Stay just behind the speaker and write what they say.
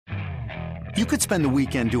You could spend the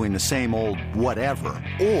weekend doing the same old whatever,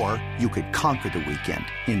 or you could conquer the weekend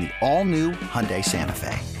in the all-new Hyundai Santa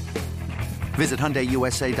Fe. Visit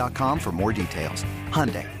HyundaiUSA.com for more details.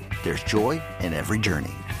 Hyundai, there's joy in every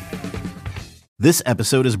journey. This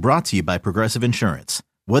episode is brought to you by Progressive Insurance.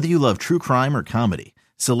 Whether you love true crime or comedy,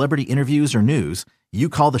 celebrity interviews or news, you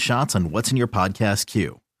call the shots on what's in your podcast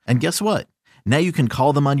queue. And guess what? Now you can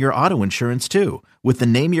call them on your auto insurance too with the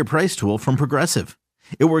Name Your Price tool from Progressive.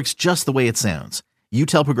 It works just the way it sounds. You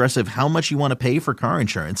tell Progressive how much you want to pay for car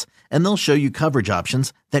insurance, and they'll show you coverage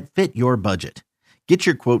options that fit your budget. Get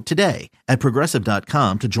your quote today at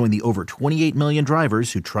Progressive.com to join the over 28 million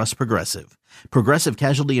drivers who trust Progressive. Progressive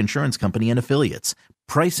Casualty Insurance Company and Affiliates.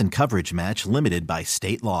 Price and coverage match limited by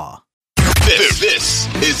state law. This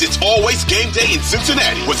is It's Always Game Day in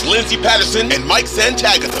Cincinnati with Lindsey Patterson and Mike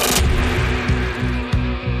Santagata.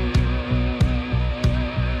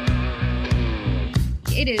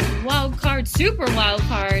 It is wild card, super wild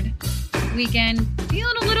card weekend.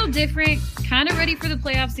 Feeling a little different, kind of ready for the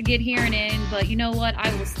playoffs to get here and in. But you know what?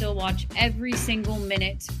 I will still watch every single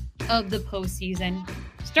minute of the postseason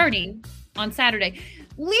starting on Saturday.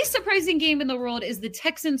 Least surprising game in the world is the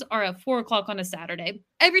Texans are at 4 o'clock on a Saturday.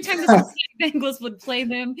 Every time the Cincinnati Bengals would play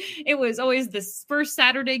them, it was always the first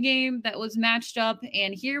Saturday game that was matched up.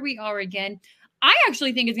 And here we are again. I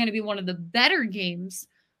actually think it's going to be one of the better games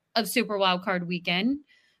of Super Wildcard Weekend.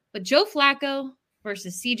 But Joe Flacco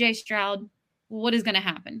versus CJ Stroud, what is going to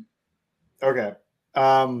happen? Okay.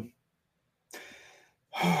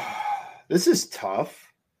 This is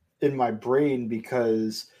tough in my brain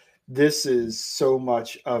because this is so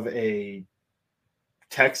much of a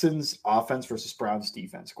Texans offense versus Browns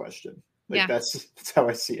defense question. That's how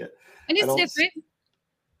I see it. And it's different.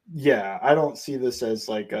 Yeah, I don't see this as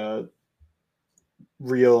like a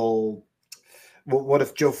real – what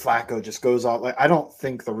if Joe Flacco just goes out? Like, I don't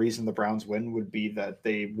think the reason the Browns win would be that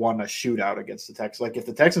they won a shootout against the Texans. Like, if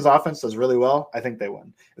the Texans offense does really well, I think they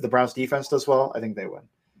win. If the Browns defense does well, I think they win.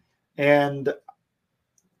 And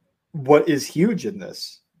what is huge in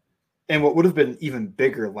this, and what would have been even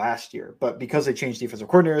bigger last year, but because they changed defensive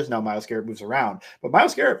coordinators, now Myles Garrett moves around. But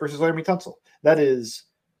Myles Garrett versus Laramie Tunsil, that is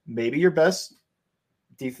maybe your best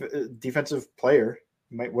defensive player.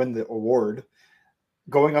 You might win the award.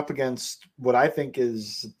 Going up against what I think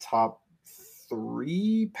is top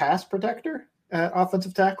 3 pass protector at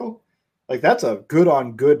offensive tackle. Like, that's a good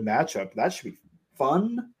on good matchup. That should be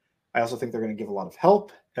fun. I also think they're going to give a lot of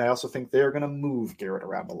help. And I also think they're going to move Garrett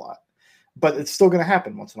around a lot. But it's still going to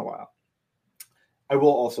happen once in a while. I will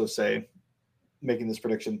also say, making this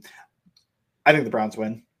prediction, I think the Browns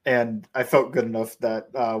win. And I felt good enough that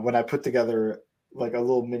when I put together like a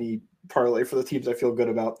little mini parlay for the teams I feel good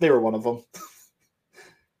about, they were one of them.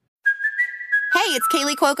 Hey, it's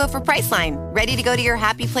Kaylee Cuoco for Priceline. Ready to go to your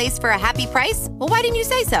happy place for a happy price? Well, why didn't you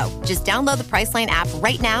say so? Just download the Priceline app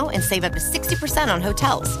right now and save up to 60% on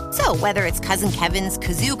hotels. So whether it's Cousin Kevin's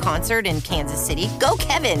Kazoo Concert in Kansas City, go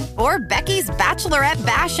Kevin, or Becky's Bachelorette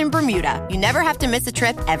Bash in Bermuda, you never have to miss a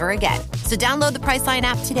trip ever again. So download the Priceline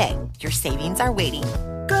app today. Your savings are waiting.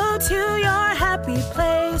 Go to your happy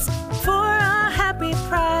place for a happy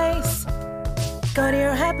price. Go to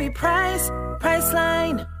your happy price,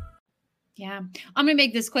 Priceline. Yeah, I'm going to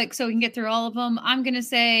make this quick so we can get through all of them. I'm going to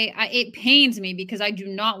say it pains me because I do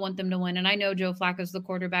not want them to win. And I know Joe Flacco's the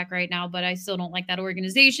quarterback right now, but I still don't like that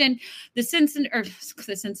organization. The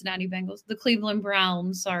Cincinnati Bengals, the Cleveland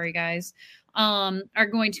Browns, sorry guys, are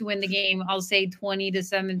going to win the game. I'll say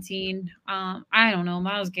 20-17. I don't know.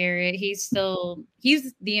 Myles Garrett, he's the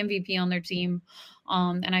MVP on their team.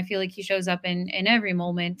 And I feel like he shows up in every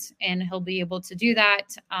moment and he'll be able to do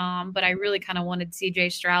that. But I really kind of wanted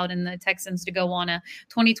CJ Stroud and the Texans to go on a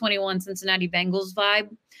 2021 Cincinnati Bengals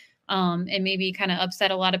vibe and maybe kind of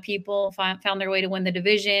upset a lot of people, found their way to win the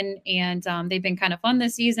division. And they've been kind of fun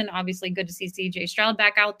this season. Obviously good to see CJ Stroud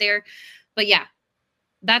back out there. But yeah,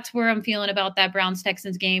 that's where I'm feeling about that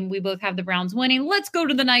Browns-Texans game. We both have the Browns winning. Let's go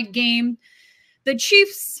to the night game. The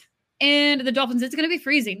Chiefs and the Dolphins. It's going to be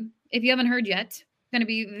freezing if you haven't heard yet. Going to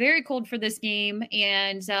be very cold for this game.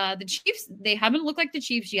 And the Chiefs, they haven't looked like the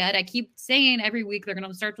Chiefs yet. I keep saying every week they're going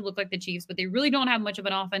to start to look like the Chiefs, but they really don't have much of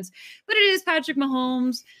an offense. But it is Patrick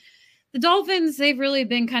Mahomes. The Dolphins, they've really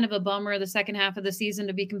been kind of a bummer the second half of the season,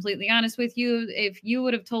 to be completely honest with you. If you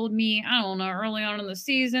would have told me, I don't know, early on in the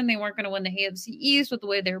season, they weren't going to win the AFC East with the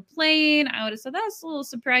way they're playing, I would have said that's a little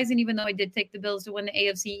surprising, even though I did take the Bills to win the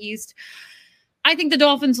AFC East. I think the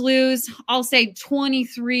Dolphins lose. I'll say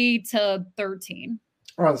 23-13.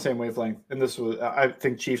 We're on the same wavelength. And this was, I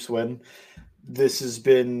think Chiefs win. This has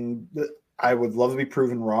been, I would love to be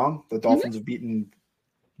proven wrong. The Dolphins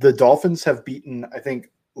have beaten, I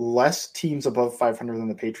think, less teams above 500 than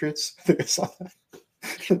the Patriots. I think I saw that.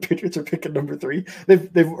 The Patriots are picking number 3.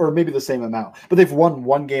 They've or maybe the same amount, but they've won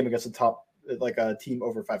one game against the top, like a team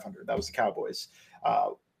over 500. That was the Cowboys.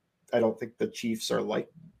 I don't think the Chiefs are like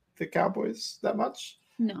the Cowboys that much.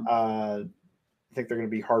 No. I think they're going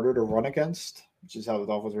to be harder to run against, which is how the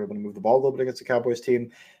Dolphins were able to move the ball a little bit against the Cowboys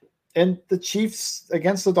team. And the Chiefs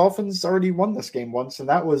against the Dolphins already won this game once, and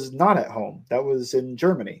that was not at home. That was in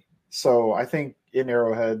Germany. So I think in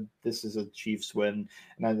Arrowhead, this is a Chiefs win,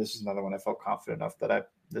 and this is another one I felt confident enough that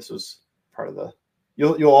this was part of the.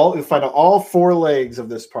 You'll find out all 4 legs of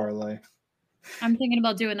this parlay. I'm thinking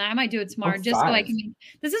about doing that. I might do it tomorrow, just 5. so I can.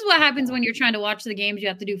 This is what happens when you're trying to watch the games. You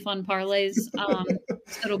have to do fun parlays. So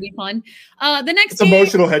it'll be fun. The next it's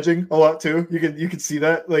emotional hedging a lot too. You can see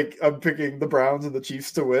that. Like I'm picking the Browns and the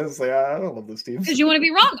Chiefs to win. It's like I don't love those teams because you want to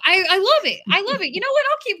be wrong. I love it. I love it. You know what?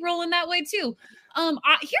 I'll keep rolling that way too.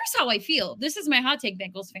 Here's how I feel. This is my hot take,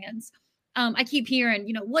 Bengals fans. I keep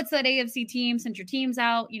hearing, what's that AFC team? Since your team's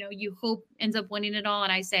out, you hope ends up winning it all.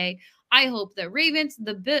 And I say, I hope the Ravens,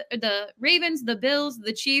 the Bills,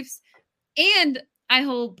 the Chiefs, and I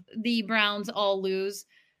hope the Browns all lose.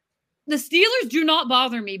 The Steelers do not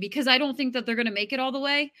bother me because I don't think that they're going to make it all the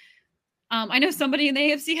way. I know somebody in the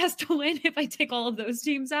AFC has to win if I take all of those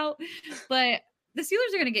teams out, but the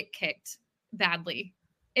Steelers are going to get kicked badly.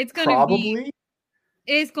 It's going to be.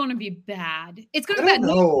 It's going to be bad. It's going to be bad.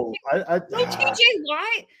 No TJ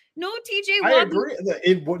Watt. No TJ Watt. I agree.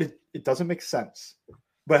 It doesn't make sense.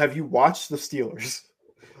 But have you watched the Steelers?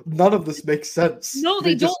 None of this makes sense. No,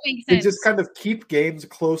 they don't make sense. They just kind of keep games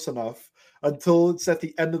close enough until it's at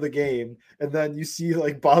the end of the game. And then you see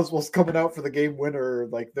like Boswell's coming out for the game winner.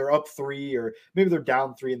 Like they're up 3 or maybe they're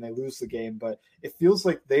down 3 and they lose the game. But it feels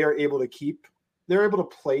like they're able to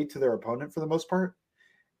play to their opponent for the most part.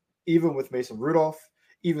 Even with Mason Rudolph,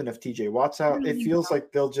 even if TJ Watt's out, it feels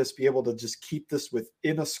like they'll just be able to just keep this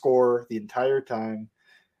within a score the entire time.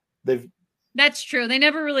 That's true. They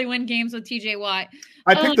never really win games with TJ Watt.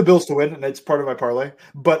 I picked the Bills to win, and it's part of my parlay.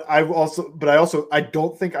 But I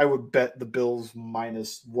don't think I would bet the Bills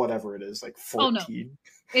minus whatever it is, like 14. Oh, no.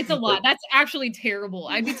 It's a lot. That's actually terrible.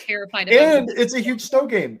 I'd be terrified of And it's a huge snow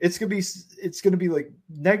game. It's gonna be like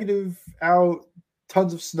negative out,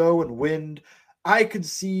 tons of snow and wind. I could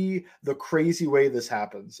see the crazy way this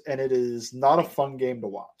happens, and it is not a fun game to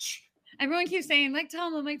watch. Everyone keeps saying, Mike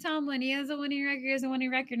Tomlin, he has a winning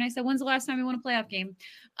record. And I said, when's the last time he won a playoff game?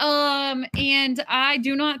 And I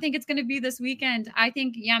do not think it's going to be this weekend. I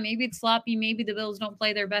think, maybe it's sloppy. Maybe the Bills don't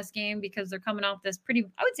play their best game because they're coming off this pretty,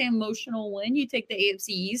 I would say, emotional win. You take the AFC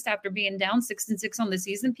East after being down 6-6 on the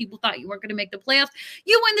season. People thought you weren't going to make the playoffs.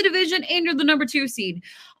 You win the division and you're the number 2 seed.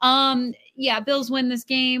 Bills win this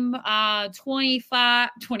game 25.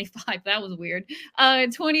 That was weird.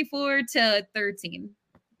 24-13.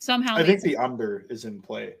 Somehow I think the under is in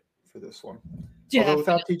play for this one. Although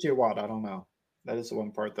without TJ Watt, I don't know. That is the one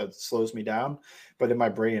part that slows me down. But in my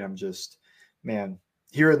brain, I'm just,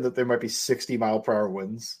 hearing that there might be 60-mile-per-hour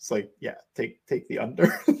winds. It's like, take the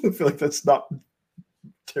under. I feel like that's not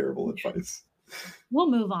terrible advice. We'll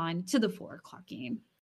move on to the 4:00 game.